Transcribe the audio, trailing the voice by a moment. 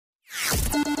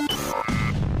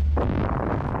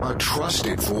a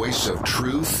trusted voice of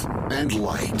truth and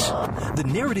light. The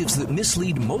narratives that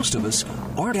mislead most of us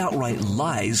aren't outright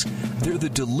lies. They're the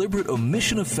deliberate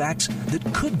omission of facts that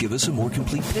could give us a more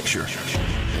complete picture.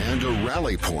 And a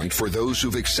rally point for those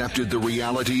who've accepted the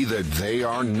reality that they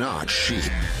are not sheep.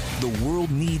 The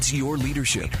world needs your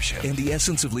leadership, and the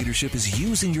essence of leadership is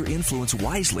using your influence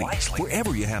wisely,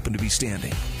 wherever you happen to be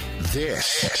standing.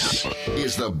 This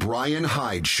is the Bryan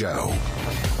Hyde Show.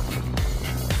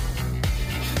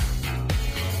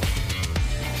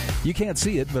 You can't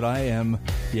see it, but I am,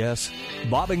 yes,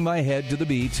 bobbing my head to the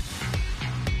beat.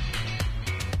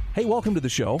 Hey, welcome to the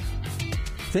show.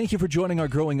 Thank you for joining our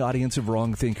growing audience of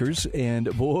wrong thinkers,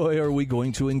 and boy, are we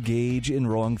going to engage in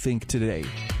wrong think today.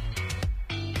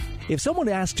 If someone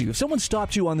asked you, if someone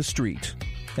stopped you on the street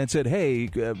and said, hey,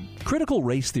 critical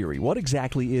race theory, what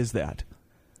exactly is that?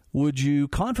 Would you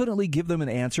confidently give them an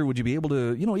answer? Would you be able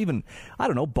to, even,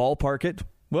 ballpark it?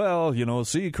 Well,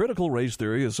 critical race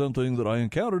theory is something that I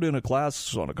encountered in a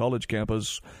class on a college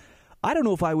campus. I don't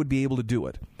know if I would be able to do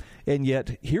it. And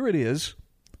yet, here it is,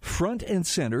 front and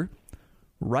center,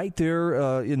 right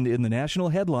there in the national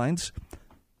headlines,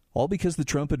 all because the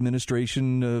Trump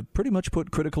administration pretty much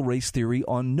put critical race theory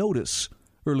on notice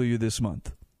earlier this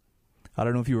month. I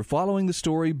don't know if you were following the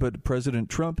story, but President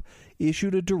Trump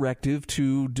issued a directive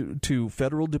to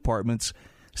federal departments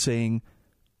saying,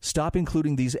 stop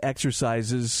including these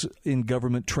exercises in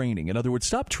government training. In other words,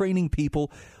 stop training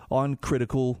people on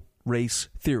critical race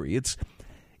theory.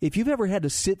 If you've ever had to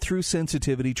sit through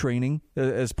sensitivity training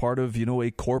as part of,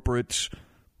 a corporate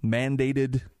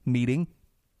mandated meeting,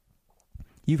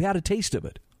 you've had a taste of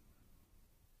it.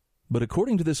 But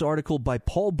according to this article by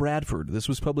Paul Bradford, this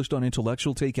was published on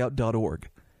intellectualtakeout.org,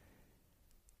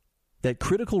 that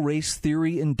critical race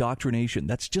theory indoctrination,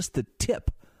 that's just the tip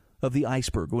of the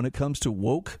iceberg when it comes to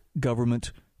woke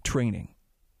government training.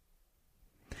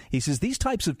 He says these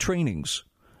types of trainings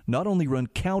not only run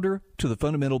counter to the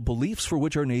fundamental beliefs for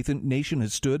which our nation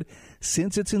has stood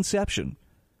since its inception,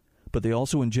 but they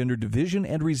also engender division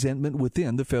and resentment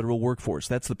within the federal workforce.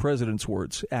 That's the president's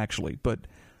words, actually. But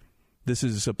this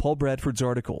is Paul Bradford's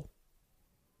article.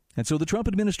 And so the Trump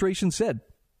administration said,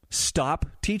 stop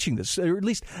teaching this, or at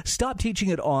least stop teaching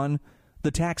it on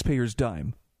the taxpayer's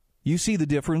dime. You see the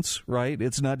difference, right?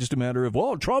 It's not just a matter of,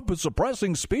 well, Trump is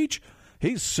suppressing speech.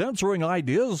 He's censoring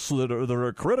ideas that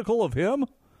are critical of him.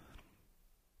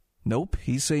 Nope.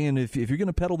 He's saying if you're going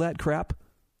to peddle that crap,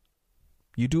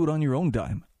 you do it on your own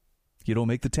dime. You don't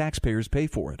make the taxpayers pay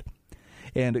for it.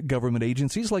 And government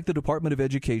agencies like the Department of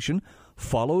Education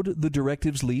followed the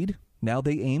directive's lead. Now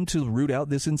they aim to root out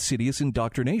this insidious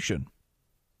indoctrination.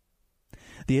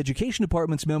 The Education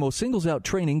Department's memo singles out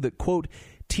training that, quote,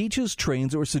 teaches,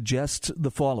 trains, or suggests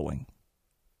the following.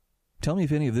 Tell me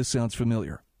if any of this sounds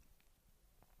familiar.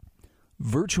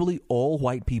 Virtually all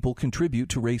white people contribute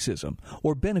to racism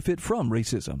or benefit from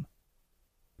racism.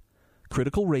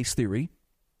 Critical race theory,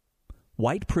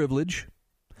 white privilege,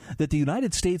 that the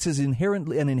United States is an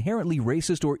inherently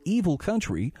racist or evil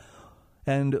country,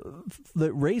 and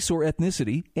that race or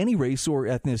ethnicity, any race or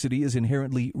ethnicity, is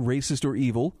inherently racist or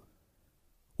evil,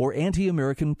 or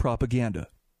anti-American propaganda.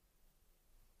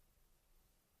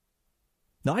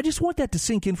 Now, I just want that to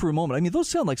sink in for a moment. I mean, those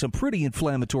sound like some pretty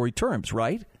inflammatory terms,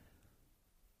 right?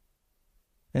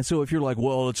 And so if you're like,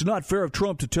 well, it's not fair of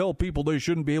Trump to tell people they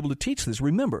shouldn't be able to teach this.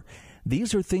 Remember,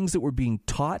 these are things that were being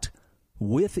taught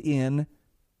within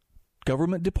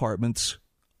government departments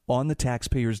on the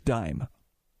taxpayer's dime.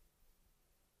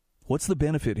 What's the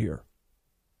benefit here?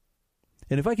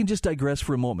 And if I can just digress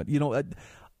for a moment,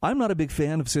 I'm not a big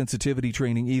fan of sensitivity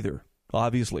training either,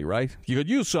 obviously, right? You could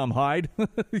use some, Hyde.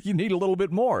 You need a little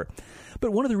bit more.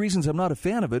 But one of the reasons I'm not a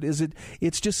fan of it is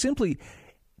it's just simply,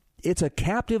 it's a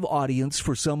captive audience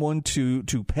for someone to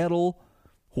peddle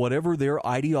whatever their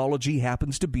ideology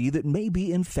happens to be that may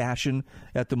be in fashion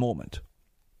at the moment.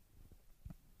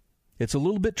 It's a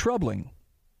little bit troubling.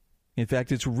 In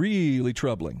fact, it's really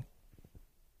troubling.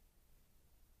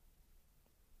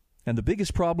 And the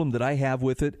biggest problem that I have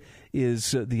with it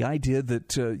is the idea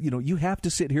that, you have to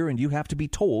sit here and you have to be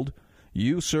told,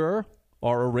 you, sir,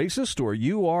 are a racist, or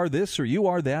you are this, or you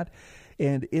are that.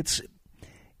 And it's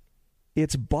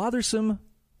bothersome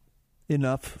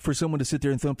enough for someone to sit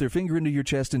there and thump their finger into your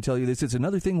chest and tell you this. It's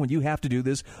another thing when you have to do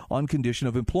this on condition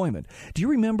of employment. Do you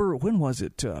remember, when was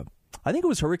it? I think it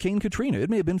was Hurricane Katrina. It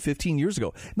may have been 15 years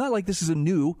ago. Not like this is a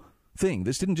new thing.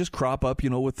 This didn't just crop up,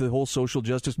 with the whole social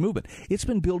justice movement. It's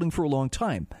been building for a long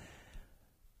time.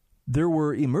 There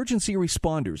were emergency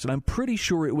responders, and I'm pretty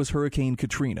sure it was Hurricane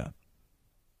Katrina,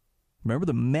 Remember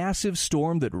the massive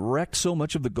storm that wrecked so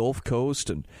much of the Gulf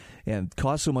Coast and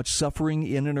caused so much suffering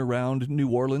in and around New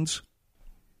Orleans?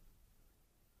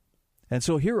 And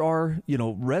so here are,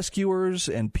 rescuers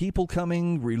and people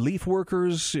coming, relief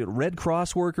workers, Red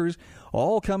Cross workers,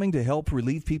 all coming to help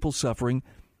relieve people's suffering.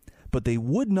 But they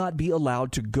would not be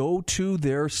allowed to go to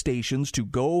their stations to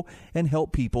go and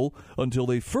help people until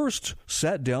they first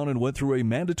sat down and went through a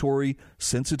mandatory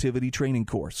sensitivity training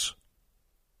course.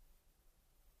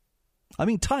 I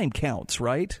mean, time counts,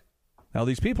 right? Now,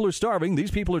 these people are starving.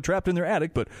 These people are trapped in their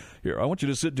attic. But here, I want you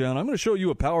to sit down. I'm going to show you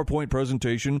a PowerPoint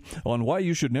presentation on why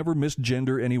you should never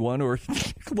misgender anyone or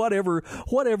whatever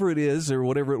it is or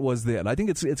whatever it was then. I think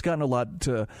it's gotten a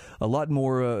lot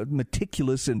more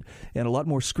meticulous and a lot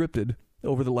more scripted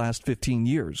over the last 15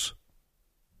 years.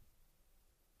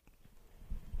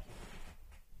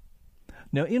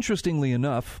 Now, interestingly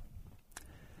enough,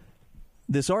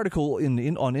 this article on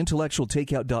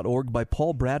intellectualtakeout.org by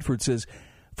Paul Bradford says,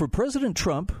 for President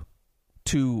Trump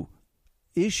to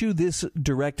issue this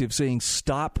directive saying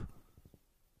stop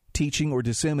teaching or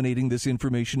disseminating this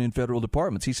information in federal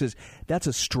departments, he says that's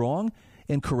a strong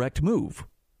and correct move.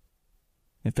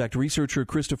 In fact, researcher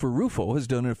Christopher Rufo has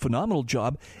done a phenomenal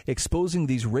job exposing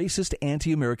these racist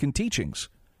anti-American teachings.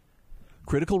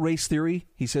 Critical race theory,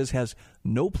 he says, has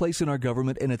no place in our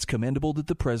government, and it's commendable that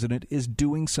the president is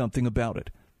doing something about it.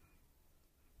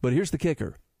 But here's the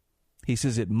kicker. He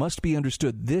says it must be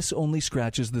understood this only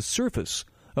scratches the surface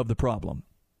of the problem.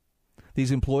 These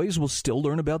employees will still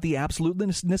learn about the absolute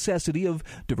necessity of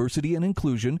diversity and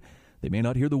inclusion. They may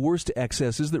not hear the worst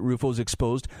excesses that Rufo's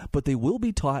exposed, but they will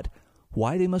be taught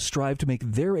why they must strive to make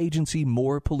their agency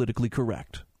more politically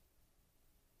correct.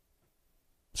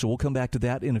 So we'll come back to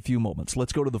that in a few moments.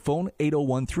 Let's go to the phone,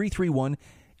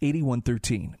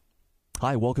 801-331-8113.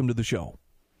 Hi, welcome to the show.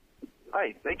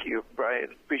 Hi, thank you, Brian.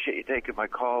 Appreciate you taking my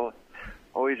call.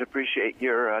 Always appreciate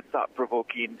your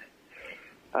thought-provoking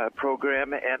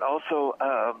program, and also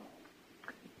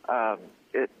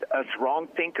us wrong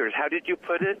thinkers. How did you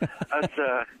put it?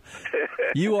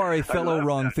 You are a fellow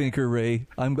wrong thinker, Ray.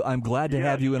 I'm glad to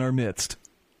have you in our midst.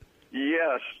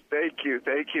 Yes, thank you.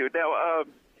 Now,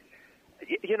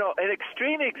 an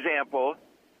extreme example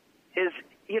is,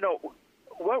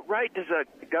 what right does a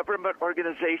government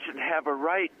organization have a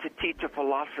right to teach a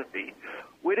philosophy?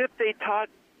 What if they taught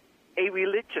a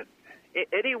religion,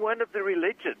 any one of the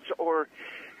religions, or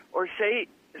say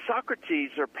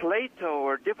Socrates or Plato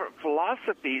or different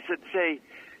philosophies, and say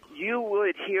you will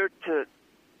adhere to,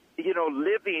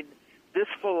 living this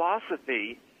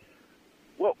philosophy?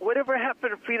 Well, whatever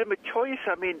happened to freedom of choice?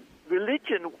 I mean,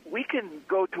 religion, we can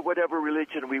go to whatever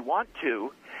religion we want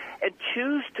to and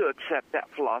choose to accept that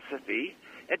philosophy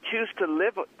and choose to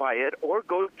live by it, or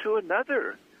go to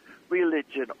another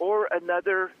religion or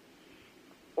another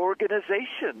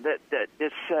organization that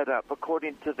is set up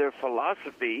according to their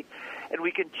philosophy, and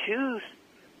we can choose,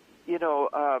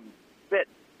 that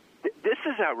this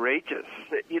is outrageous.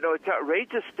 It's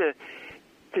outrageous to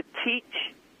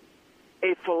teach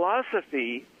a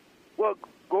philosophy. Well,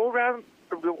 go around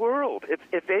the world.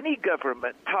 If any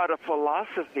government taught a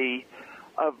philosophy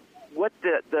of what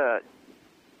the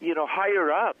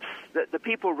higher ups, the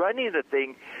people running the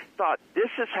thing, thought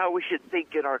this is how we should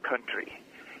think in our country,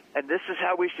 and this is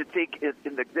how we should think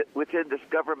within this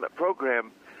government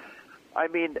program. I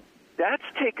mean, that's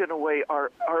taken away our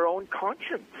own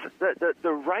conscience,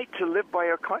 the right to live by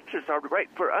our conscience, our right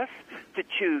for us to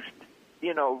choose,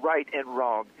 right and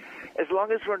wrong, as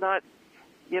long as we're not,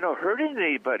 hurting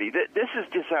anybody. This is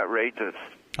just outrageous.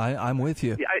 I'm with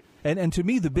you. And to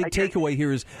me, the big takeaway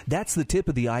here is that's the tip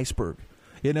of the iceberg.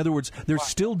 In other words, there's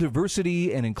still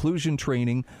diversity and inclusion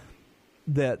training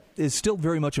that is still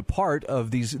very much a part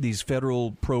of these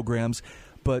federal programs,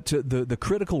 but the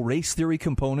critical race theory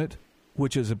component,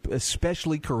 which is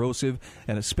especially corrosive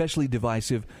and especially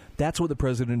divisive, that's what the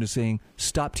president is saying.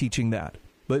 Stop teaching that.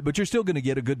 But you're still going to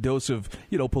get a good dose of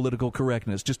political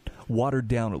correctness, just watered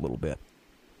down a little bit.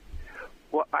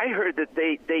 Well, I heard that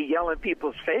they yell in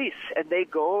people's face, and they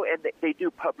go and they do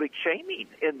public shaming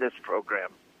in this program.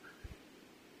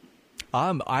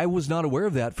 I was not aware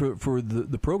of that for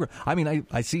the program. I mean,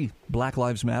 I see Black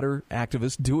Lives Matter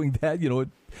activists doing that,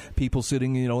 people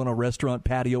sitting, in a restaurant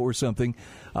patio or something.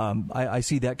 I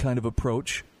see that kind of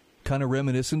approach, kind of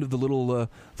reminiscent of the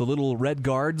little red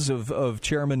guards of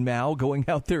Chairman Mao going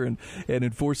out there and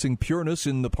enforcing pureness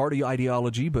in the party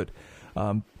ideology. But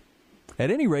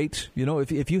at any rate,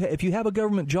 if you have a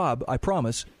government job, I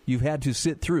promise you've had to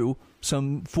sit through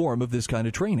some form of this kind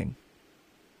of training.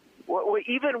 Well,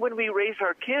 even when we raise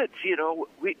our kids,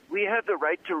 we have the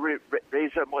right to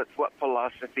raise them with what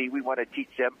philosophy we want to teach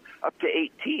them up to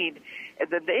 18, and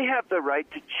then they have the right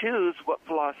to choose what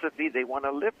philosophy they want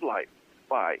to live life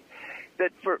by.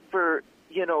 That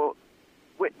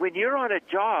when you're on a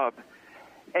job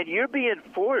and you're being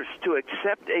forced to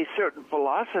accept a certain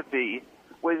philosophy,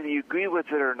 whether you agree with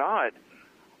it or not,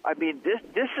 I mean, this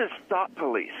is thought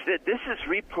police. This is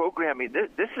reprogramming.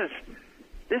 This is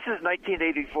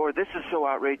 1984. This is so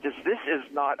outrageous. This is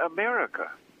not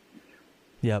America.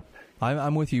 Yep.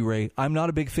 I'm with you, Ray. I'm not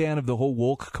a big fan of the whole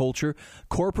woke culture.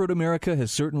 Corporate America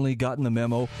has certainly gotten the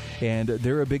memo, and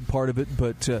they're a big part of it.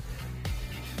 But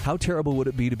how terrible would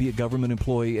it be to be a government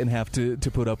employee and have to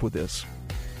put up with this?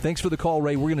 Thanks for the call,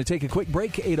 Ray. We're going to take a quick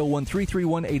break,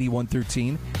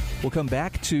 801-331-8113. We'll come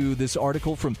back to this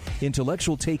article from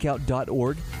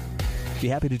intellectualtakeout.org. Be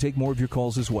happy to take more of your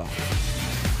calls as well.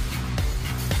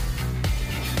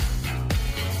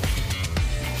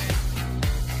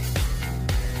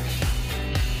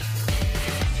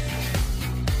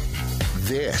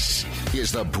 This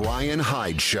is the Bryan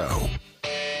Hyde Show.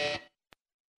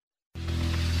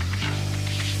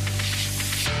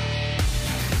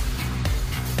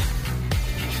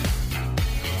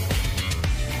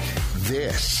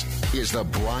 This is the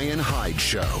Bryan Hyde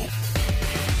Show.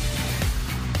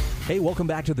 Hey, welcome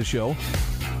back to the show.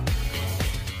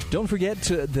 Don't forget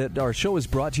that our show is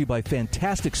brought to you by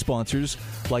fantastic sponsors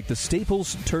like the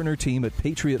Staples Turner team at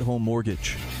Patriot Home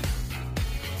Mortgage.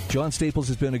 John Staples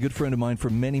has been a good friend of mine for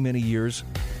many, many years,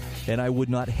 and I would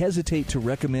not hesitate to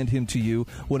recommend him to you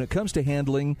when it comes to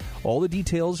handling all the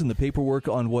details and the paperwork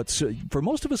on what's, for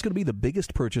most of us, going to be the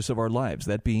biggest purchase of our lives,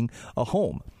 that being a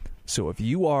home. So if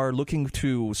you are looking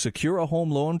to secure a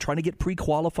home loan, trying to get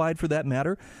pre-qualified for that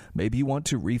matter, maybe you want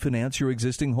to refinance your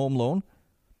existing home loan,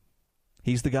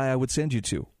 he's the guy I would send you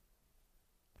to.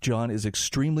 John is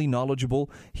extremely knowledgeable.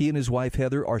 He and his wife,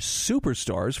 Heather, are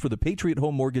superstars for the Patriot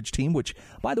Home Mortgage team, which,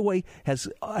 by the way, has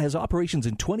operations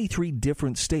in 23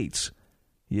 different states.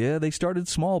 Yeah, they started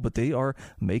small, but they are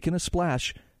making a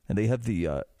splash, and they have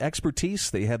the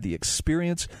expertise, they have the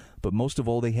experience, but most of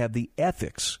all, they have the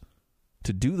ethics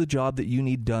to do the job that you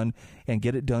need done and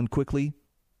get it done quickly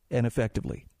and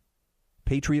effectively.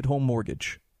 Patriot Home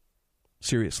Mortgage.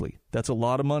 Seriously, that's a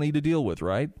lot of money to deal with,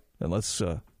 right? Unless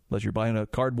you're buying a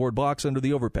cardboard box under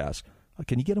the overpass.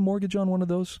 Can you get a mortgage on one of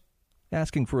those?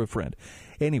 Asking for a friend.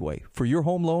 Anyway, for your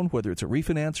home loan, whether it's a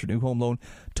refinance or new home loan,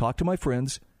 talk to my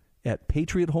friends at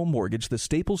Patriot Home Mortgage, the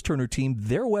Staples Turner team.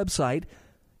 Their website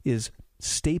is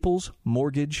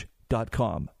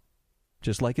staplesmortgage.com.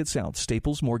 Just like it sounds,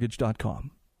 staplesmortgage.com.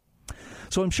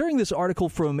 So I'm sharing this article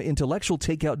from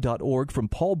intellectualtakeout.org from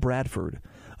Paul Bradford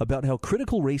about how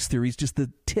critical race theory is just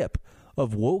the tip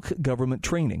of woke government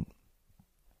training.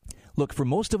 Look, for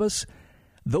most of us,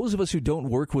 those of us who don't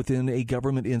work within a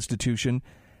government institution,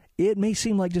 it may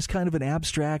seem like just kind of an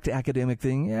abstract academic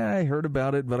thing. Yeah, I heard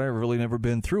about it, but I've really never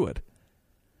been through it.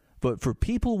 But for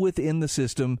people within the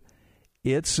system,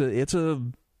 it's a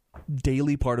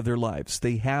daily part of their lives.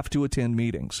 They have to attend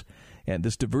meetings. And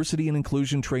this diversity and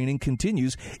inclusion training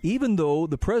continues, even though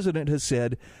the president has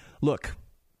said, look,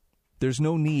 there's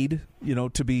no need,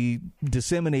 to be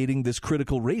disseminating this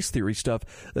critical race theory stuff,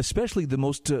 especially the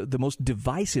most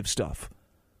divisive stuff.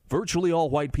 Virtually all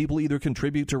white people either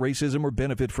contribute to racism or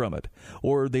benefit from it,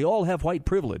 or they all have white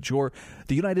privilege, or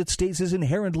the United States is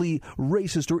inherently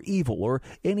racist or evil, or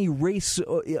any race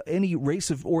or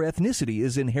ethnicity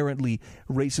is inherently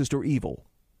racist or evil.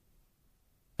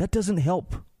 That doesn't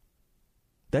help.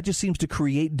 That just seems to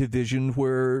create division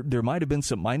where there might have been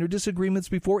some minor disagreements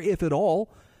before, if at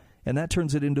all, and that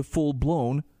turns it into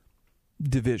full-blown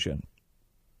division.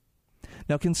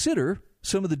 Now consider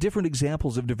some of the different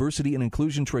examples of diversity and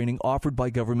inclusion training offered by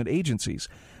government agencies.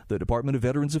 The Department of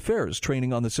Veterans Affairs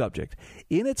training on the subject.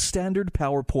 In its standard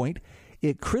PowerPoint,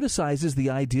 it criticizes the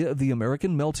idea of the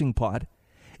American melting pot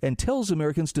and tells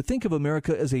Americans to think of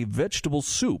America as a vegetable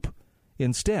soup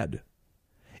instead.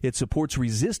 It supports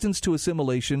resistance to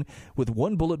assimilation with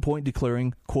one bullet point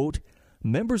declaring, quote,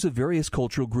 members of various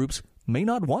cultural groups may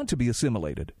not want to be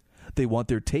assimilated. They want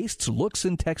their tastes, looks,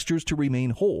 and textures to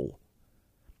remain whole.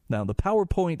 Now, the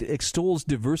PowerPoint extols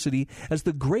diversity as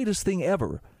the greatest thing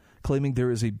ever, claiming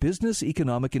there is a business,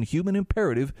 economic, and human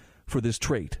imperative for this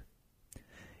trait.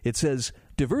 It says,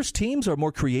 diverse teams are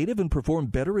more creative and perform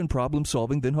better in problem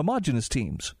solving than homogeneous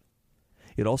teams.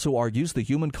 It also argues the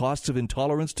human costs of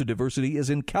intolerance to diversity is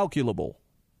incalculable.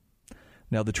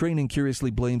 Now, the training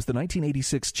curiously blames the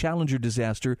 1986 Challenger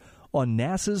disaster on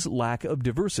NASA's lack of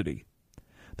diversity.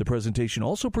 The presentation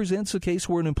also presents a case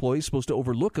where an employee is supposed to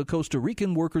overlook a Costa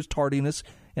Rican worker's tardiness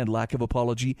and lack of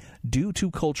apology due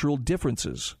to cultural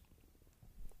differences.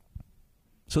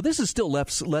 So this is still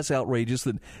less outrageous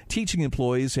than teaching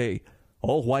employees, hey,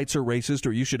 all whites are racist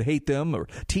or you should hate them, or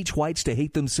teach whites to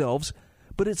hate themselves,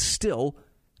 but it's still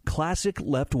classic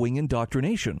left-wing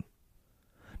indoctrination.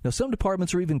 Now, some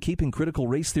departments are even keeping critical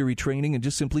race theory training and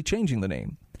just simply changing the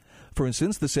name. For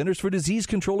instance, the Centers for Disease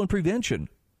Control and Prevention,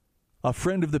 a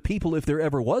friend of the people if there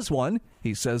ever was one,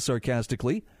 he says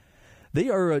sarcastically, they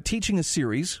are teaching a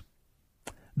series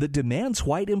that demands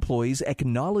white employees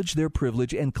acknowledge their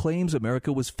privilege and claims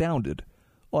America was founded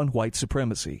on white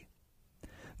supremacy.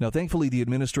 Now, thankfully, the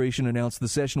administration announced the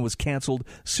session was canceled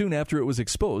soon after it was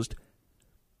exposed,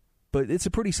 but it's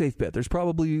a pretty safe bet. There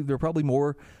are probably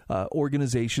more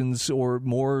organizations or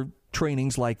more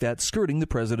trainings like that skirting the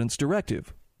president's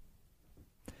directive.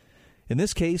 In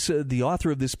this case, the author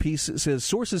of this piece says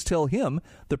sources tell him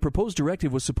the proposed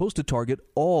directive was supposed to target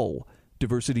all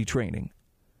diversity training.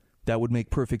 That would make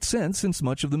perfect sense since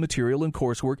much of the material and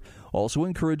coursework also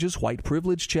encourages white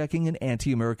privilege checking and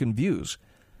anti-American views.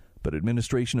 But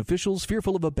administration officials,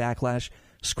 fearful of a backlash,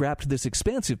 scrapped this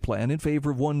expansive plan in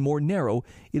favor of one more narrow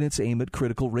in its aim at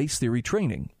critical race theory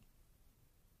training.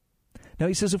 Now,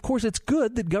 he says, of course, it's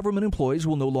good that government employees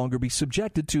will no longer be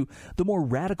subjected to the more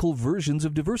radical versions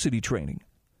of diversity training.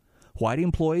 White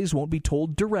employees won't be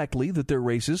told directly that they're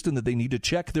racist and that they need to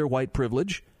check their white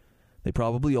privilege. They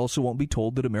probably also won't be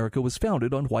told that America was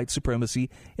founded on white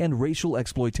supremacy and racial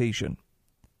exploitation.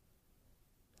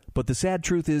 But the sad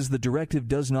truth is the directive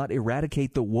does not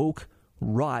eradicate the woke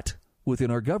rot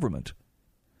within our government.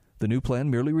 The new plan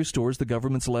merely restores the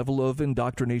government's level of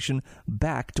indoctrination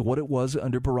back to what it was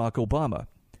under Barack Obama.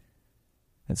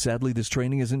 And sadly, this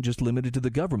training isn't just limited to the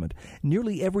government.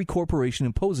 Nearly every corporation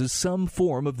imposes some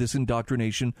form of this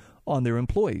indoctrination on their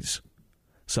employees.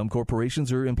 Some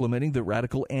corporations are implementing the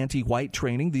radical anti-white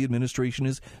training the administration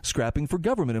is scrapping for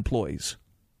government employees.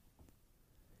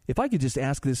 If I could just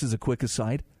ask this as a quick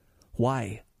aside,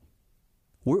 why?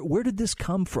 Where did this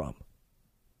come from?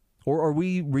 Or are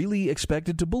we really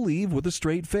expected to believe with a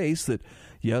straight face that,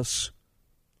 yes,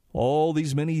 all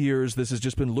these many years this has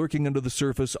just been lurking under the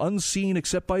surface, unseen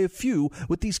except by a few,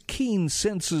 with these keen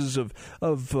senses of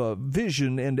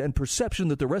vision and perception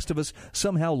that the rest of us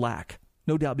somehow lack?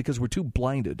 No doubt because we're too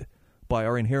blinded by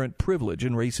our inherent privilege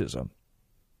and racism.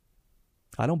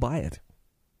 I don't buy it.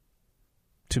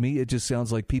 To me, it just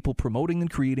sounds like people promoting and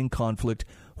creating conflict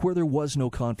where there was no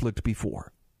conflict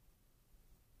before.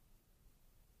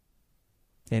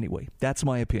 Anyway, that's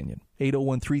my opinion.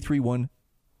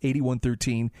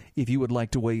 801-331-8113 if you would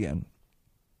like to weigh in.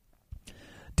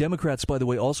 Democrats, by the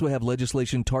way, also have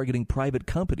legislation targeting private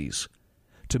companies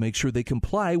to make sure they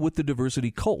comply with the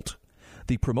diversity cult.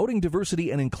 The Promoting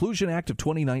Diversity and Inclusion Act of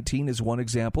 2019 is one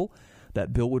example.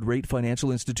 That bill would rate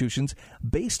financial institutions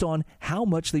based on how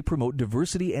much they promote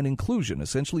diversity and inclusion,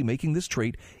 essentially making this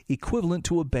trait equivalent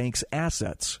to a bank's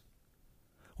assets.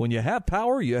 When you have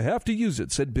power, you have to use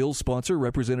it, said bill's sponsor,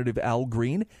 Representative Al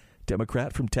Green,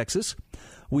 Democrat from Texas.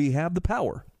 We have the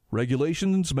power.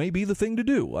 Regulations may be the thing to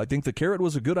do. I think the carrot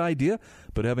was a good idea,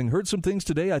 but having heard some things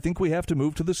today, I think we have to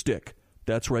move to the stick.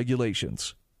 That's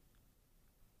regulations.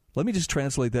 Let me just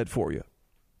translate that for you.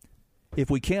 If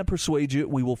we can't persuade you,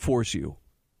 we will force you.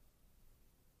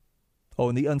 Oh,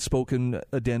 and the unspoken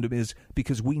addendum is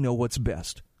because we know what's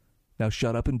best. Now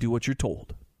shut up and do what you're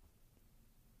told.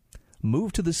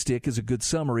 Move to the stick is a good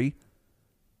summary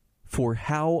for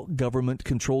how government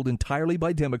controlled entirely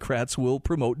by Democrats will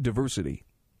promote diversity.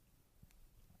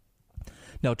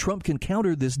 Now, Trump can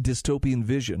counter this dystopian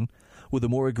vision with a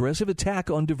more aggressive attack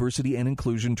on diversity and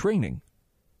inclusion training.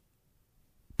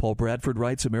 Paul Bradford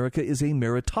writes, America is a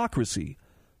meritocracy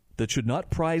that should not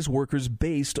prize workers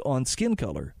based on skin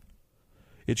color.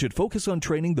 It should focus on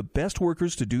training the best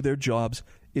workers to do their jobs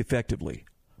effectively.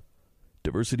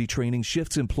 Diversity training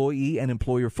shifts employee and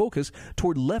employer focus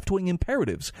toward left-wing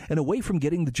imperatives and away from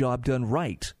getting the job done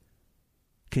right.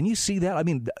 Can you see that? I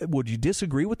mean, would you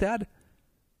disagree with that?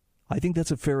 I think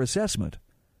that's a fair assessment.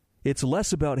 It's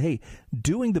less about, hey,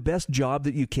 doing the best job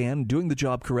that you can, doing the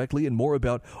job correctly, and more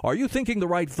about, are you thinking the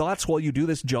right thoughts while you do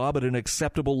this job at an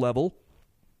acceptable level?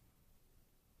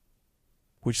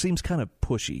 Which seems kind of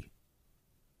pushy,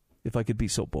 if I could be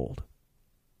so bold.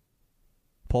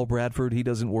 Paul Bradford, he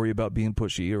doesn't worry about being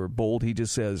pushy or bold. He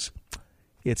just says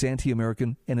it's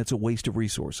anti-American and it's a waste of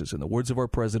resources. In the words of our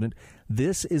president,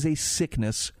 this is a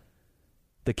sickness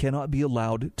that cannot be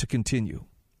allowed to continue.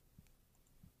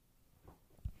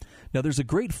 Now, there's a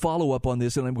great follow-up on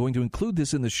this, and I'm going to include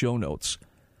this in the show notes.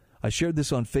 I shared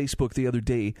this on Facebook the other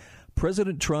day.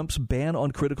 President Trump's ban on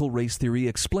critical race theory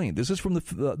explained. This is from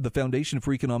the Foundation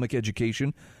for Economic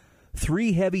Education.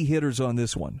 3 heavy hitters on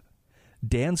this one.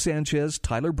 Dan Sanchez,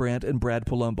 Tyler Brandt, and Brad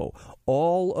Palumbo,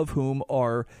 all of whom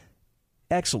are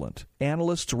excellent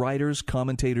analysts, writers,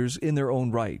 commentators in their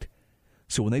own right.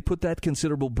 So when they put that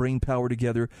considerable brain power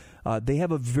together, they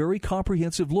have a very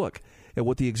comprehensive look at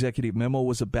what the executive memo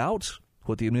was about,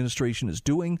 what the administration is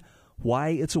doing, why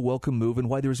it's a welcome move, and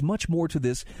why there's much more to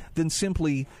this than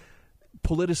simply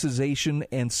politicization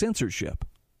and censorship.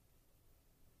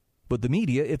 But the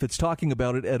media, if it's talking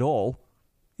about it at all,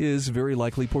 is very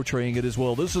likely portraying it as,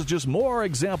 well, this is just more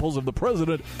examples of the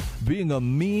president being a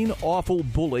mean, awful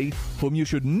bully whom you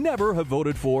should never have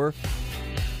voted for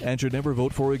and should never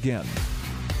vote for again.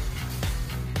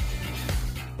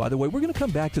 By the way, we're going to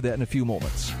come back to that in a few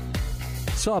moments.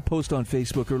 Saw a post on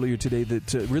Facebook earlier today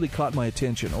that really caught my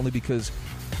attention, only because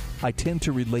I tend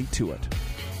to relate to it.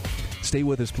 Stay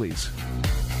with us, please.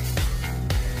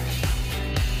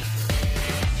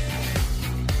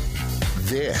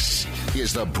 This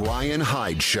is the Bryan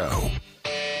Hyde Show.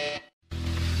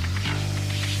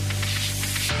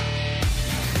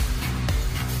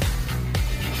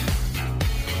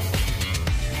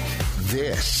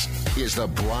 This is the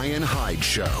Bryan Hyde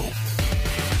Show.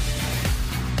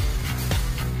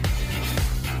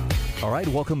 All right,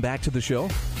 welcome back to the show.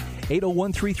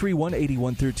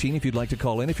 801-331-8113 if you'd like to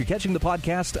call in. If you're catching the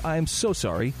podcast, I'm so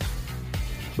sorry.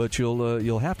 But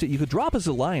you'll have to, you could drop us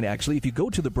a line, actually, if you go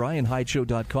to the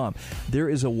BryanHydeShow.com. There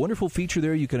is a wonderful feature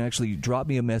there. You can actually drop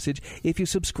me a message if you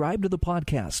subscribe to the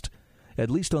podcast. At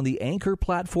least on the Anchor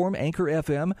platform, Anchor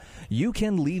FM, you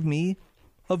can leave me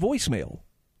a voicemail.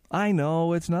 I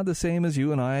know it's not the same as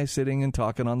you and I sitting and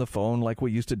talking on the phone like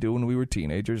we used to do when we were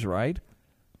teenagers, right?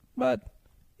 But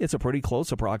it's a pretty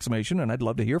close approximation, and I'd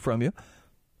love to hear from you.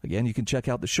 Again, you can check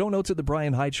out the show notes at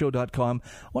thebryanhydeshow.com.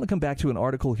 I want to come back to an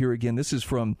article here again. This is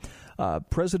from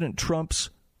President Trump's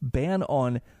ban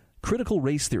on critical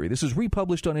race theory. This is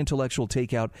republished on Intellectual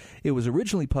Takeout. It was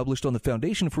originally published on the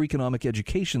Foundation for Economic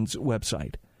Education's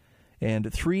website.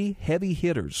 And 3 heavy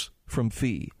hitters from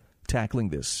FEE tackling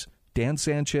this. Dan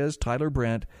Sanchez, Tyler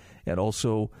Brandt, and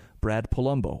also Brad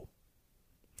Palumbo.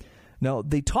 Now,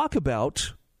 they talk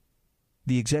about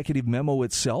the executive memo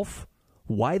itself,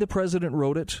 why the president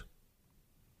wrote it,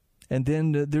 and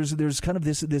then there's kind of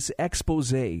this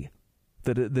expose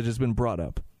that has been brought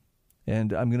up.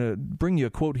 And I'm going to bring you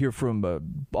a quote here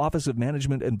from Office of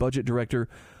Management and Budget Director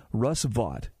Russ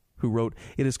Vaught, who wrote,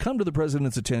 "It has come to the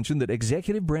president's attention that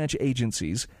executive branch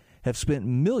agencies have spent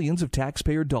millions of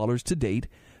taxpayer dollars to date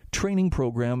training,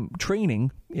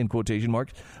 in quotation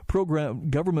marks, program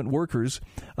government workers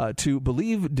to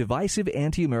believe divisive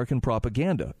anti-American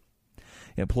propaganda.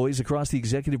 Employees across the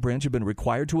executive branch have been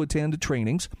required to attend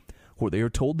trainings where they are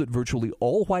told that virtually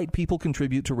all white people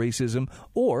contribute to racism,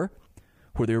 or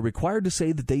where they are required to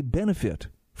say that they benefit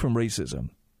from racism.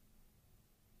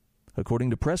 According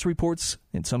to press reports,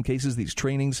 in some cases these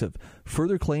trainings have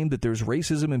further claimed that there's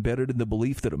racism embedded in the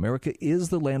belief that America is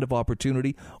the land of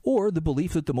opportunity, or the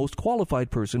belief that the most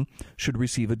qualified person should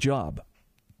receive a job."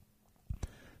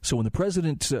 So when the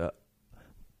president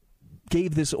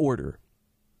gave this order,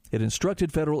 it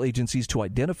instructed federal agencies to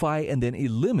identify and then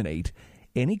eliminate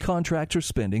any contracts or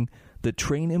spending that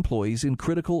train employees in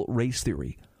critical race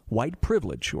theory, white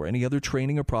privilege, or any other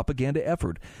training or propaganda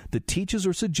effort that teaches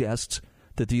or suggests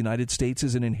that the United States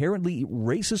is an inherently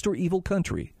racist or evil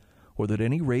country, or that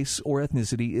any race or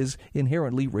ethnicity is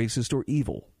inherently racist or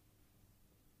evil.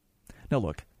 Now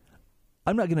look,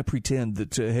 I'm not going to pretend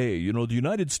that, the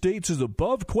United States is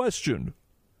above question,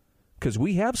 because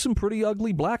we have some pretty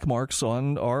ugly black marks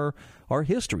on our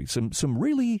history.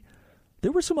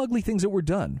 There were some ugly things that were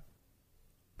done.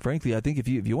 Frankly, I think if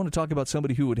you want to talk about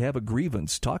somebody who would have a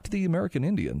grievance, talk to the American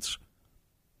Indians.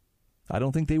 I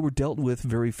don't think they were dealt with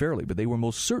very fairly, but they were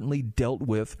most certainly dealt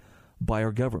with by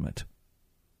our government.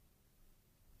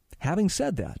 Having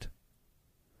said that,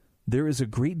 there is a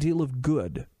great deal of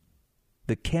good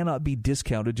that cannot be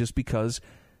discounted just because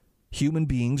human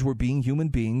beings were being human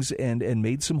beings and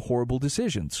made some horrible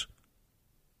decisions.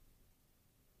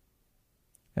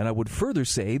 And I would further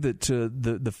say that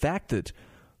the fact that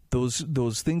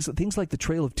those things like the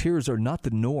Trail of Tears are not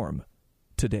the norm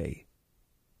today.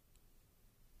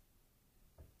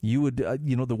 You would,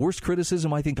 the worst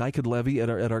criticism I think I could levy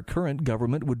at our current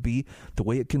government would be the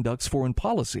way it conducts foreign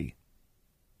policy.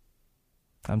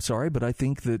 I'm sorry, but I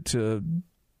think that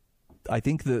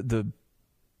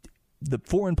the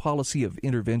foreign policy of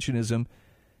interventionism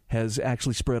has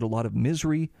actually spread a lot of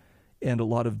misery and a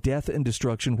lot of death and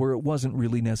destruction where it wasn't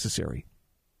really necessary.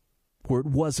 where it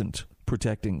wasn't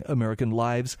protecting American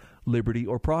lives, liberty,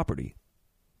 or property.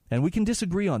 And we can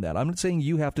disagree on that. I'm not saying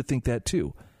you have to think that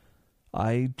too.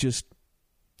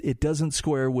 It doesn't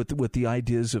square with the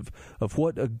ideas of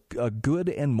what a good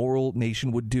and moral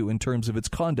nation would do in terms of its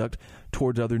conduct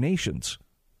towards other nations.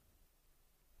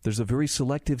 There's a very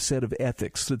selective set of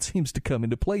ethics that seems to come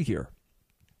into play here.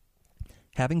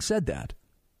 Having said that,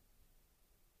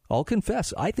 I'll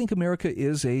confess, I think America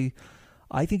is a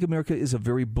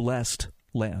very blessed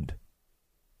land.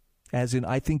 As in,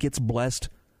 I think it's blessed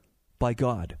by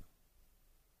God.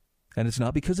 And it's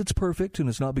not because it's perfect, and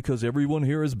it's not because everyone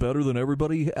here is better than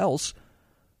everybody else.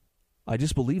 I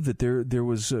just believe that there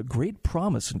was great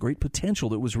promise and great potential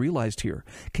that was realized here.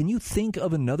 Can you think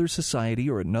of another society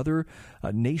or another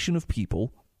nation of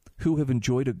people who have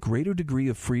enjoyed a greater degree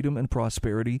of freedom and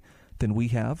prosperity than we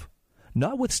have?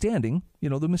 Notwithstanding,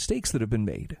 the mistakes that have been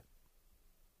made.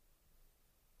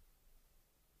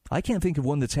 I can't think of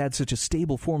one that's had such a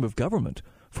stable form of government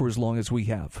for as long as we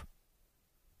have.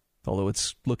 Although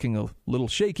it's looking a little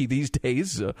shaky these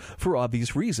days for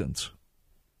obvious reasons.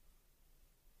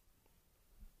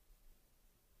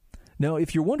 Now,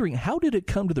 if you're wondering, how did it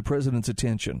come to the president's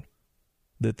attention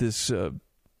that this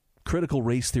critical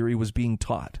race theory was being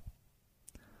taught?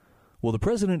 Well, the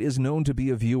president is known to be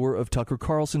a viewer of Tucker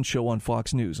Carlson's show on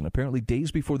Fox News, and apparently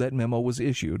days before that memo was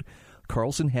issued,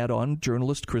 Carlson had on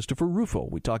journalist Christopher Rufo.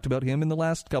 We talked about him in the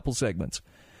last couple segments,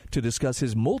 to discuss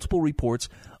his multiple reports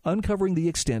uncovering the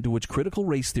extent to which critical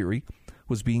race theory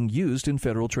was being used in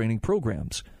federal training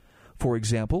programs. For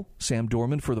example, Sam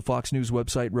Dorman for the Fox News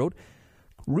website wrote,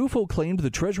 Rufo claimed the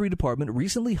Treasury Department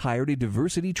recently hired a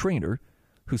diversity trainer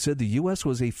who said the U.S.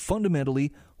 was a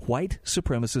fundamentally white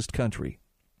supremacist country,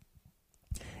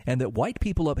 and that white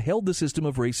people upheld the system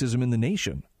of racism in the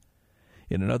nation.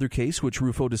 In another case, which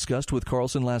Rufo discussed with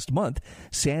Carlson last month,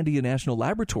 Sandia National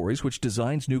Laboratories, which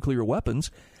designs nuclear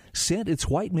weapons, sent its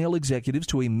white male executives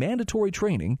to a mandatory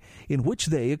training in which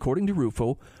they, according to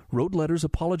Rufo, wrote letters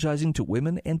apologizing to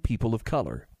women and people of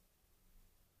color.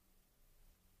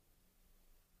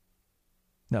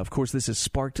 Now, of course, this has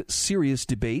sparked serious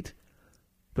debate.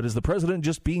 But is the president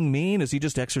just being mean? Is he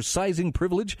just exercising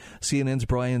privilege? CNN's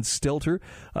Brian Stelter,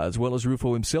 as well as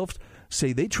Rufo himself,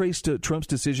 say they traced Trump's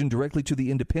decision directly to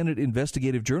the independent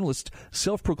investigative journalist's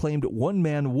self-proclaimed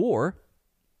one-man war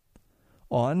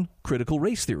on critical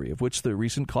race theory, of which the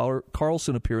recent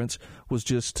Carlson appearance was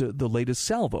just the latest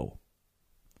salvo.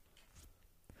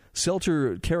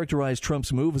 Stelter characterized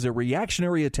Trump's move as a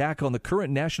reactionary attack on the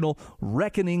current national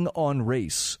reckoning on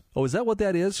race. Oh, is that what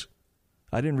that is?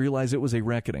 I didn't realize it was a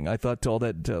reckoning. I thought all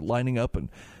that lining up and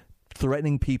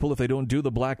threatening people if they don't do the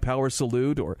Black Power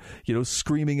salute, or,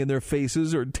 screaming in their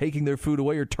faces, or taking their food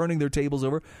away, or turning their tables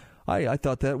over. I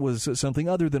thought that was something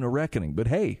other than a reckoning. But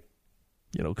hey,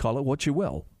 call it what you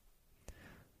will.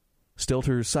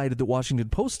 Stelter cited the Washington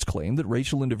Post's claim that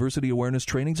racial and diversity awareness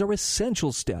trainings are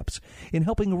essential steps in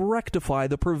helping rectify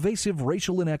the pervasive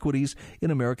racial inequities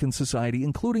in American society,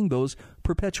 including those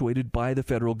perpetuated by the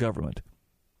federal government.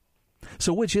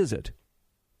 So which is it?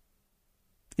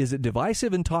 Is it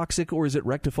divisive and toxic, or is it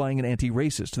rectifying and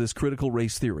anti-racist, this critical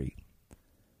race theory?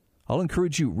 I'll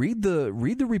encourage you, read the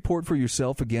report for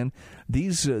yourself. Again,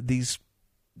 these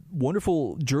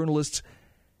wonderful journalists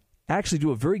actually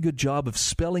do a very good job of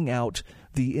spelling out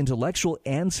the intellectual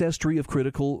ancestry of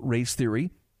critical race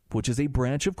theory, which is a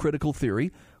branch of critical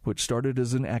theory, which started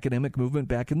as an academic movement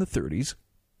back in the 30s.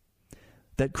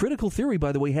 That critical theory,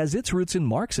 by the way, has its roots in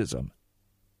Marxism,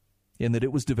 in that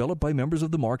it was developed by members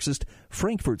of the Marxist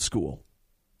Frankfurt School.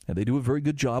 And they do a very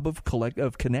good job of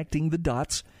connecting the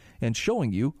dots and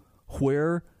showing you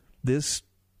where this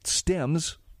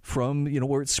stems from,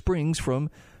 where it springs from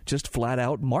just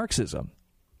flat-out Marxism.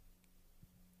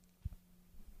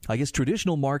 I guess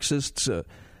traditional Marxists,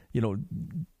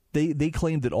 they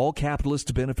claim that all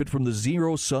capitalists benefit from the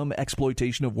zero-sum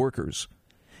exploitation of workers.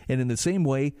 And in the same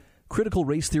way, critical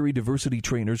race theory diversity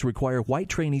trainers require white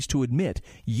trainees to admit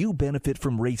you benefit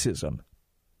from racism.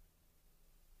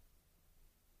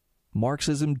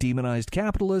 Marxism demonized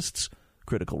capitalists.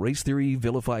 Critical race theory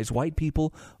vilifies white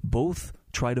people. Both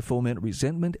try to foment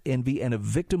resentment, envy, and a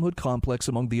victimhood complex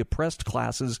among the oppressed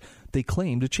classes they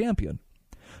claim to champion.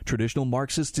 Traditional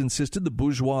Marxists insisted the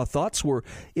bourgeois thoughts were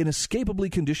inescapably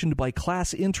conditioned by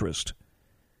class interest.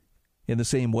 In the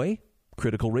same way,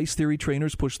 critical race theory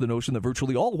trainers push the notion that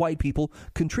virtually all white people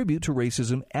contribute to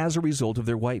racism as a result of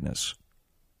their whiteness.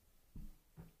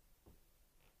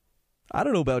 I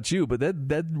don't know about you, but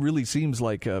that really seems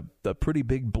like a pretty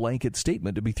big blanket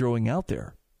statement to be throwing out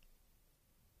there.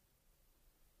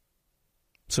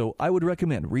 So I would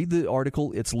recommend, read the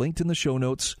article. It's linked in the show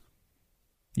notes.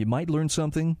 You might learn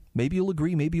something. Maybe you'll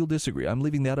agree, maybe you'll disagree. I'm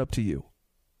leaving that up to you.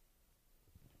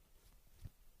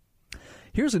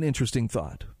 Here's an interesting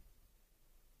thought.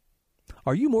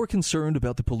 Are you more concerned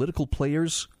about the political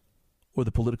players or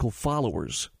the political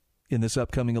followers in this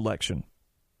upcoming election?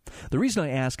 The reason I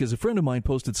ask is a friend of mine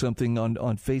posted something on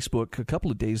Facebook a couple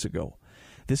of days ago.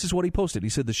 This is what he posted. He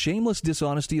said, the shameless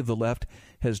dishonesty of the left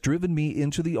has driven me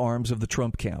into the arms of the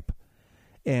Trump camp.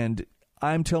 And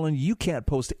I'm telling you, you can't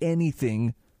post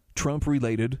anything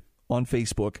Trump-related on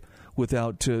Facebook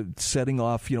without setting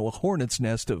off, a hornet's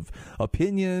nest of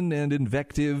opinion and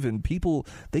invective, and people,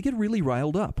 they get really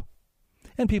riled up.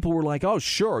 And people were like, oh,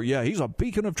 sure, yeah, he's a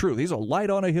beacon of truth. He's a light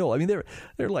on a hill. I mean,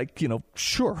 they're like,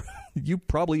 sure, you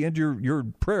probably end your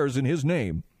prayers in his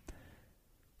name.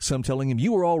 Some telling him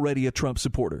you were already a Trump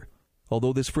supporter,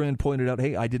 although this friend pointed out,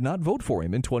 hey, I did not vote for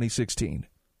him in 2016.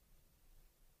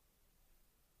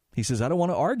 He says, I don't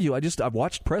want to argue. I've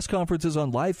watched press conferences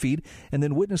on live feed and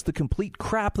then witnessed the complete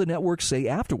crap the networks say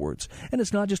afterwards. And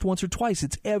it's not just once or twice.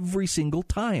 It's every single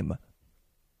time.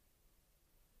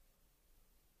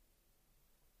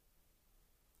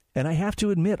 And I have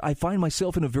to admit, I find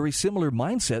myself in a very similar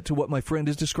mindset to what my friend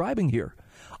is describing here.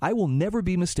 I will never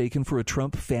be mistaken for a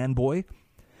Trump fanboy,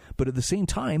 but at the same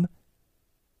time,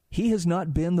 he has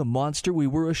not been the monster we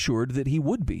were assured that he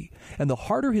would be. And the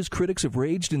harder his critics have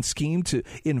raged and schemed to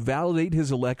invalidate his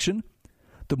election,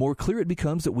 the more clear it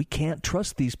becomes that we can't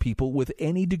trust these people with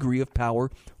any degree of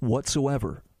power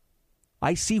whatsoever.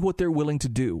 I see what they're willing to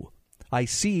do. I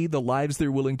see the lives they're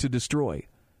willing to destroy.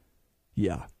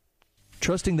 Yeah.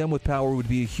 Trusting them with power would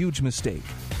be a huge mistake.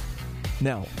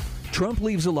 Now, Trump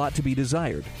leaves a lot to be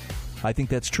desired. I think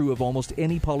that's true of almost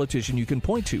any politician you can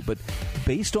point to, but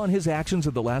based on his actions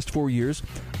of the last 4 years,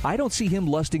 I don't see him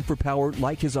lusting for power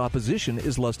like his opposition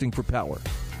is lusting for power.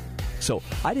 So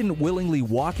I didn't willingly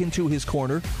walk into his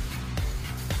corner.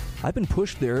 I've been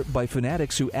pushed there by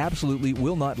fanatics who absolutely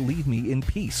will not leave me in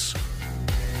peace.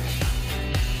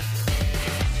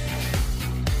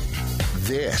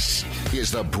 This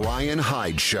is the Bryan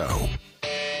Hyde Show.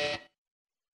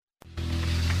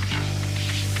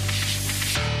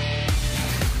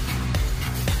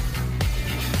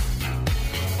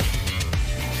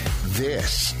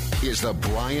 This is the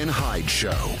Bryan Hyde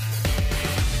Show.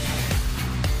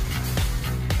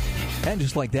 And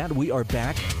just like that, we are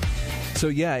back. So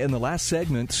yeah, in the last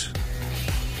segment,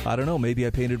 I don't know, maybe I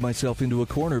painted myself into a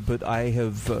corner, but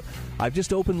I've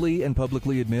just openly and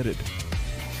publicly admitted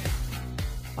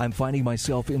I'm finding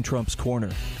myself in Trump's corner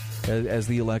as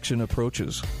the election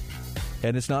approaches.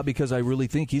 And it's not because I really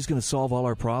think he's going to solve all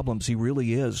our problems. He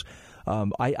really is.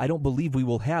 I don't believe we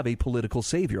will have a political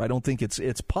savior. I don't think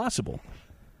it's possible.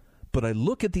 But I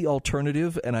look at the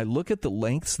alternative, and I look at the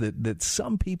lengths that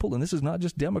some people, and this is not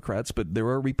just Democrats, but there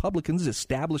are Republicans,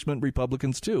 establishment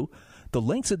Republicans too, the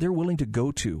lengths that they're willing to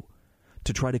go to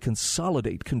try to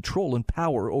consolidate control and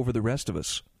power over the rest of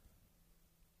us.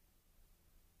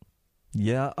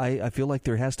 Yeah, I feel like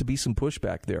there has to be some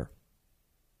pushback there.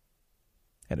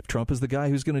 And if Trump is the guy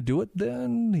who's going to do it,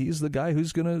 then he's the guy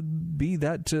who's going to be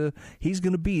that. He's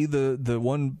going to be the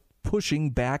one pushing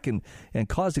back and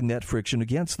causing that friction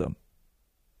against them.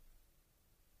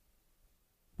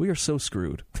 We are so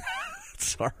screwed.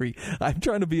 Sorry, I'm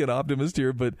trying to be an optimist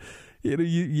here, but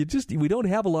we don't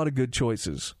have a lot of good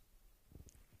choices.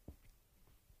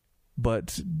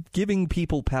 But giving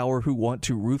people power who want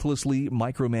to ruthlessly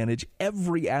micromanage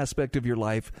every aspect of your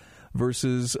life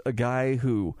versus a guy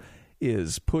who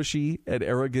is pushy and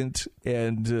arrogant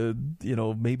and,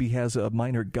 maybe has a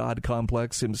minor God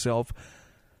complex himself.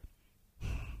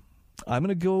 I'm going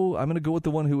to go with the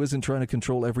one who isn't trying to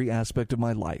control every aspect of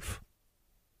my life.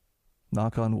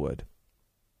 Knock on wood.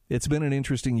 It's been an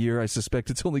interesting year. I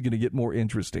suspect it's only going to get more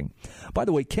interesting. By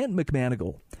the way, Kent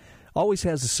McManigal always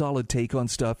has a solid take on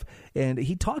stuff, and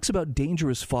he talks about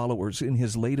dangerous followers in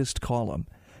his latest column.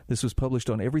 This was published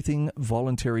on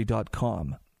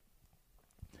everythingvoluntary.com.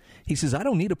 He says, I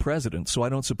don't need a president, so I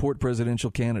don't support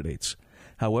presidential candidates.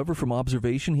 However, from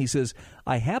observation, he says,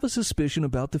 I have a suspicion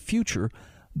about the future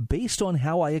based on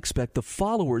how I expect the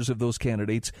followers of those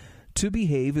candidates to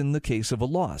behave in the case of a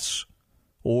loss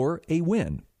or a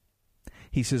win.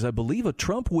 He says, I believe a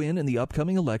Trump win in the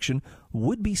upcoming election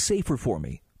would be safer for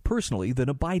me, personally, than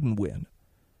a Biden win.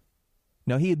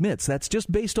 Now, he admits that's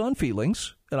just based on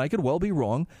feelings, and I could well be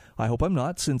wrong. I hope I'm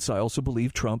not, since I also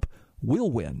believe Trump will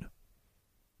win.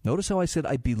 Notice how I said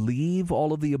I believe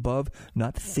all of the above,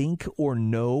 not think or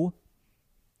know.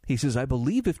 He says, I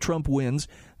believe if Trump wins,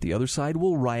 the other side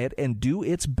will riot and do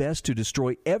its best to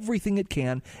destroy everything it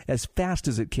can as fast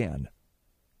as it can.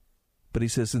 But he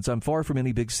says, since I'm far from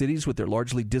any big cities with their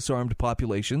largely disarmed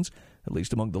populations, at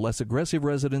least among the less aggressive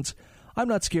residents, I'm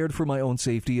not scared for my own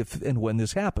safety if and when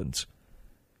this happens.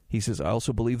 He says, I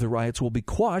also believe the riots will be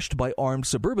quashed by armed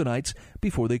suburbanites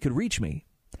before they could reach me.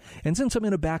 And since I'm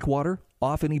in a backwater,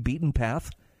 off any beaten path,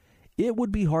 it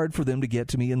would be hard for them to get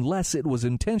to me unless it was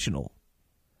intentional.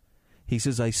 He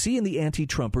says, I see in the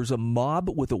anti-Trumpers a mob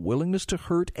with a willingness to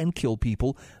hurt and kill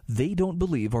people they don't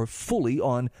believe are fully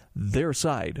on their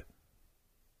side.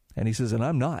 And he says, and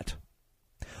I'm not.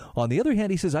 On the other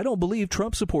hand, he says, I don't believe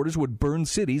Trump supporters would burn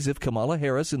cities if Kamala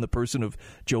Harris, in the person of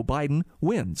Joe Biden,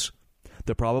 wins.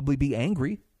 They'll probably be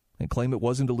angry and claim it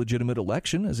wasn't a legitimate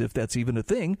election, as if that's even a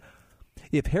thing.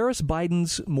 If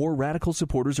Harris-Biden's more radical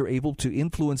supporters are able to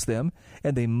influence them,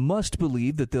 and they must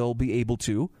believe that they'll be able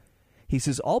to, he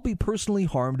says, I'll be personally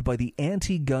harmed by the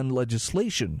anti-gun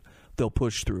legislation they'll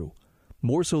push through,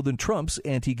 more so than Trump's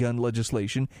anti-gun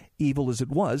legislation, evil as it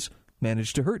was,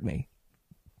 managed to hurt me.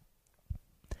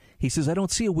 He says, I don't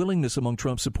see a willingness among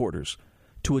Trump supporters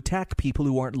to attack people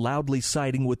who aren't loudly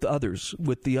siding with the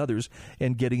others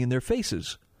and getting in their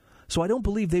faces. So I don't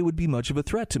believe they would be much of a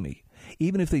threat to me.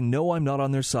 Even if they know I'm not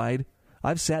on their side,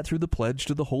 I've sat through the pledge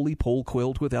to the holy pole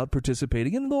quilt without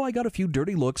participating, and though I got a few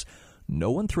dirty looks,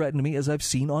 no one threatened me, as I've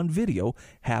seen on video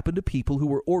happen to people who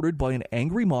were ordered by an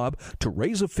angry mob to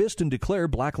raise a fist and declare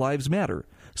Black Lives Matter.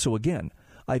 So again,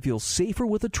 I feel safer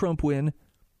with a Trump win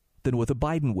than with a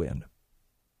Biden win.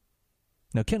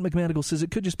 Now, Kent McManigal says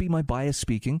it could just be my bias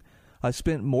speaking. I've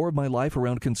spent more of my life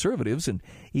around conservatives, and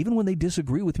even when they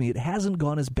disagree with me, it hasn't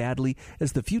gone as badly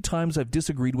as the few times I've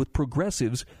disagreed with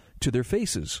progressives to their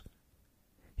faces.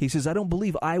 He says, I don't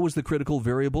believe I was the critical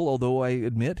variable, although I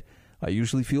admit I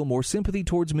usually feel more sympathy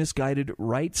towards misguided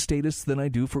right statists than I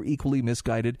do for equally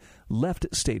misguided left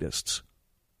statists.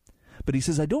 But he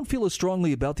says, I don't feel as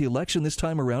strongly about the election this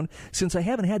time around since I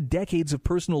haven't had decades of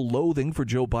personal loathing for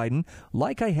Joe Biden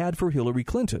like I had for Hillary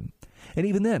Clinton. And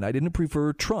even then, I didn't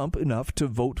prefer Trump enough to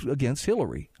vote against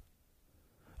Hillary.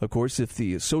 Of course, if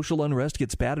the social unrest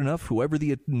gets bad enough, whoever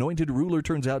the anointed ruler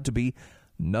turns out to be,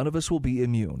 none of us will be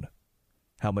immune.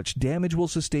 How much damage we'll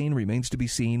sustain remains to be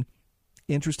seen.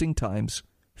 Interesting times,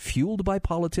 fueled by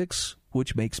politics,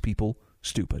 which makes people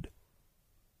stupid.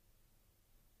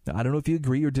 Now, I don't know if you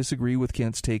agree or disagree with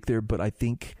Kent's take there, but I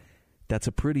think that's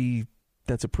a pretty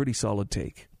solid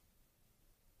take.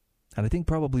 And I think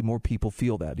probably more people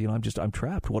feel that. I'm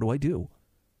trapped. What do I do?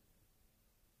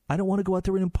 I don't want to go out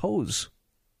there and impose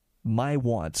my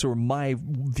wants or my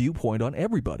viewpoint on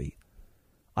everybody.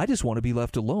 I just want to be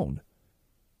left alone.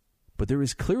 But there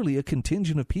is clearly a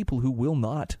contingent of people who will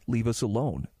not leave us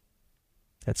alone.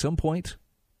 At some point,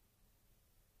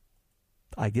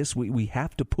 I guess we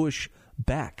have to push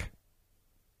back.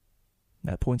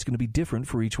 That point's going to be different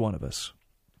for each one of us.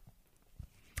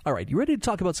 All right, you ready to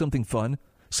talk about something fun,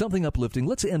 something uplifting?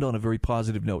 Let's end on a very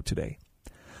positive note today.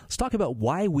 Let's talk about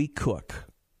why we cook.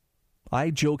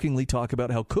 I jokingly talk about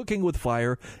how cooking with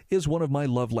fire is one of my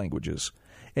love languages.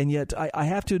 And yet, I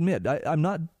have to admit, I'm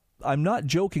not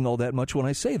joking all that much when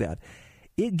I say that.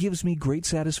 It gives me great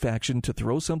satisfaction to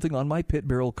throw something on my pit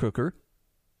barrel cooker.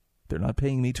 They're not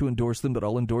paying me to endorse them, but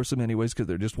I'll endorse them anyways because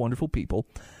they're just wonderful people.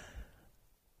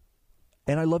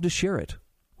 And I love to share it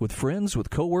with friends, with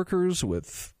coworkers,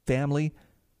 with family.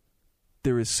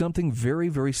 There is something very,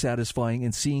 very satisfying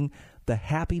in seeing the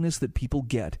happiness that people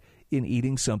get in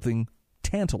eating something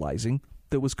tantalizing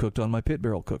that was cooked on my pit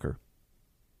barrel cooker.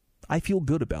 I feel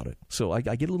good about it, so I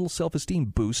get a little self-esteem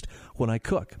boost when I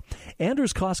cook.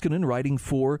 Anders Koskinen, writing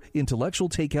for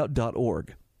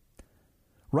intellectualtakeout.org,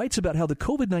 writes about how the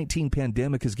COVID-19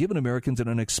 pandemic has given Americans an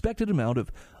unexpected amount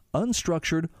of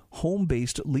unstructured,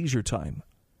 home-based leisure time.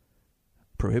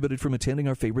 Prohibited from attending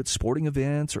our favorite sporting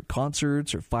events or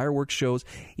concerts or fireworks shows,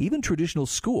 even traditional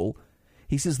school,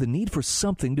 he says the need for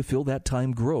something to fill that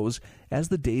time grows as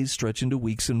the days stretch into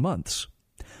weeks and months.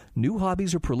 New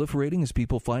hobbies are proliferating as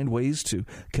people find ways to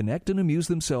connect and amuse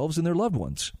themselves and their loved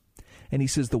ones. And he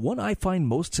says the one I find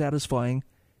most satisfying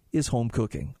is home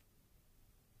cooking.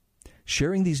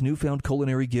 Sharing these newfound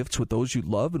culinary gifts with those you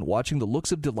love and watching the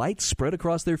looks of delight spread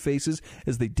across their faces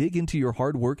as they dig into your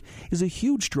hard work is a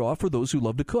huge draw for those who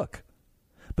love to cook.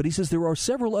 But he says there are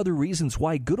several other reasons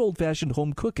why good old-fashioned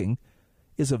home cooking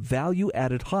is a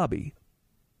value-added hobby.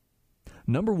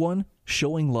 Number one,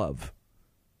 showing love.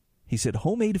 He said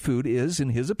homemade food is,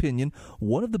 in his opinion,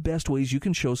 one of the best ways you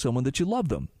can show someone that you love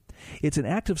them. It's an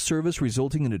act of service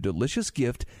resulting in a delicious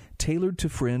gift tailored to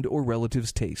friend or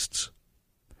relative's tastes.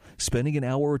 Spending an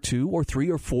hour or two or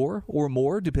 3 or 4 or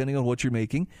more, depending on what you're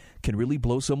making, can really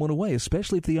blow someone away,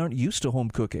 especially if they aren't used to home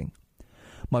cooking.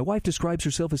 My wife describes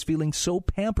herself as feeling so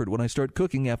pampered when I start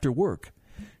cooking after work.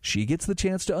 She gets the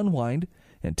chance to unwind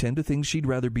and tend to things she'd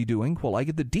rather be doing, while I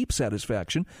get the deep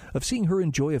satisfaction of seeing her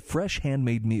enjoy a fresh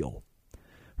handmade meal.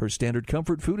 Her standard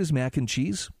comfort food is mac and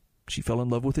cheese. She fell in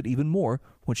love with it even more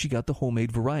when she got the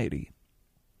homemade variety.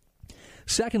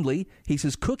 Secondly, he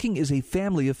says cooking is a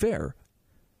family affair.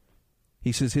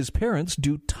 He says his parents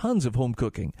do tons of home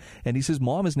cooking, and he says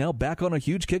mom is now back on a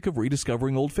huge kick of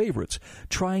rediscovering old favorites,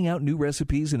 trying out new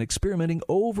recipes and experimenting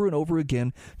over and over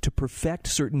again to perfect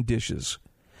certain dishes.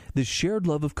 This shared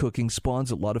love of cooking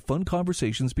spawns a lot of fun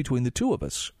conversations between the two of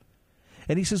us.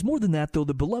 And he says more than that, though,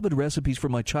 the beloved recipes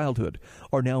from my childhood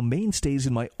are now mainstays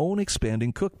in my own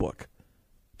expanding cookbook.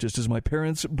 Just as my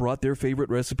parents brought their favorite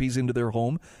recipes into their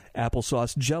home,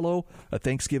 applesauce Jell-O, a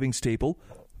Thanksgiving staple,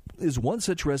 is one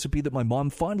such recipe that my mom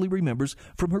fondly remembers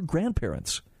from her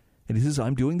grandparents. And he says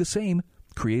I'm doing the same,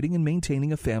 creating and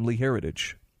maintaining a family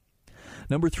heritage.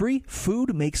 Number 3,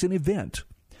 food makes an event.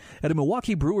 At a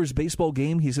Milwaukee Brewers baseball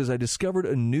game, he says I discovered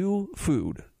a new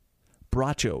food,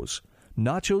 brachos.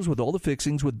 Nachos with all the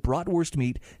fixings, with bratwurst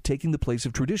meat taking the place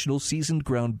of traditional seasoned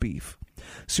ground beef.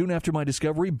 Soon after my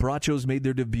discovery, brachos made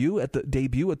their debut at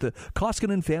the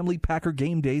Koskinen Family Packer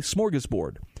Game Day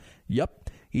Smorgasbord. Yup,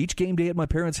 each game day at my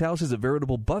parents' house is a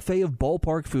veritable buffet of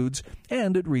ballpark foods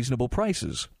and at reasonable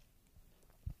prices.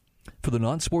 For the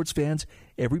non-sports fans,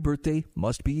 every birthday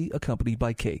must be accompanied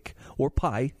by cake, or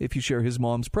pie if you share his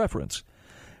mom's preference.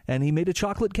 And he made a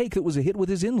chocolate cake that was a hit with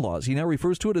his in-laws. He now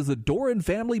refers to it as the Doran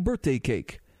family birthday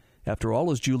cake. After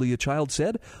all, as Julia Child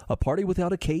said, a party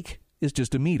without a cake is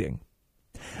just a meeting.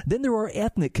 Then there are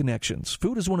ethnic connections.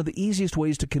 Food is one of the easiest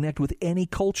ways to connect with any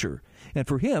culture. And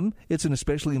for him, it's an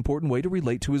especially important way to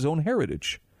relate to his own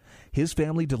heritage. His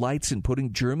family delights in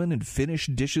putting German and Finnish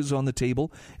dishes on the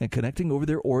table and connecting over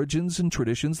their origins and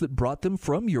traditions that brought them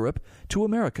from Europe to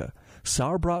America.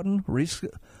 Sauerbraten,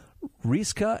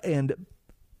 Riska, and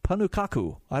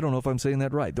Panukaku. I don't know if I'm saying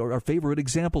that right. They're our favorite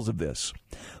examples of this.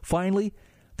 Finally,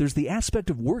 there's the aspect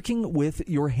of working with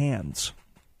your hands.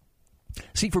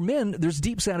 See, for men, there's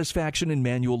deep satisfaction in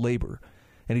manual labor.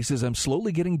 And he says, I'm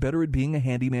slowly getting better at being a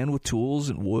handyman with tools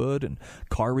and wood and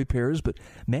car repairs, but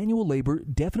manual labor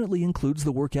definitely includes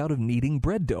the workout of kneading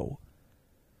bread dough.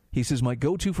 He says, my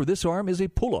go-to for this arm is a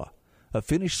pulla, a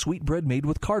Finnish sweetbread made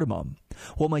with cardamom.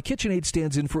 While my KitchenAid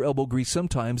stands in for elbow grease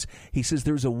sometimes, he says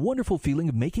there's a wonderful feeling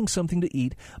of making something to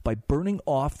eat by burning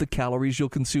off the calories you'll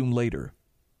consume later.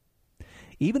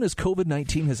 Even as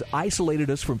COVID-19 has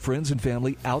isolated us from friends and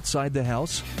family outside the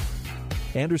house,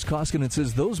 Anders Koskinen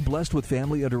says those blessed with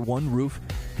family under one roof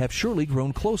have surely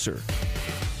grown closer.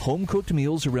 Home-cooked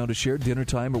meals around a shared dinner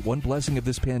time are one blessing of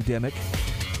this pandemic,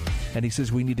 and he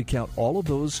says we need to count all of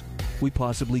those we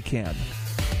possibly can.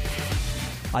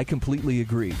 I completely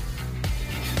agree.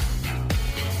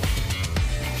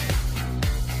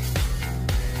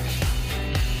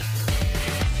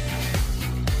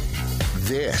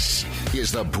 This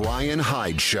is the Bryan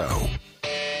Hyde Show.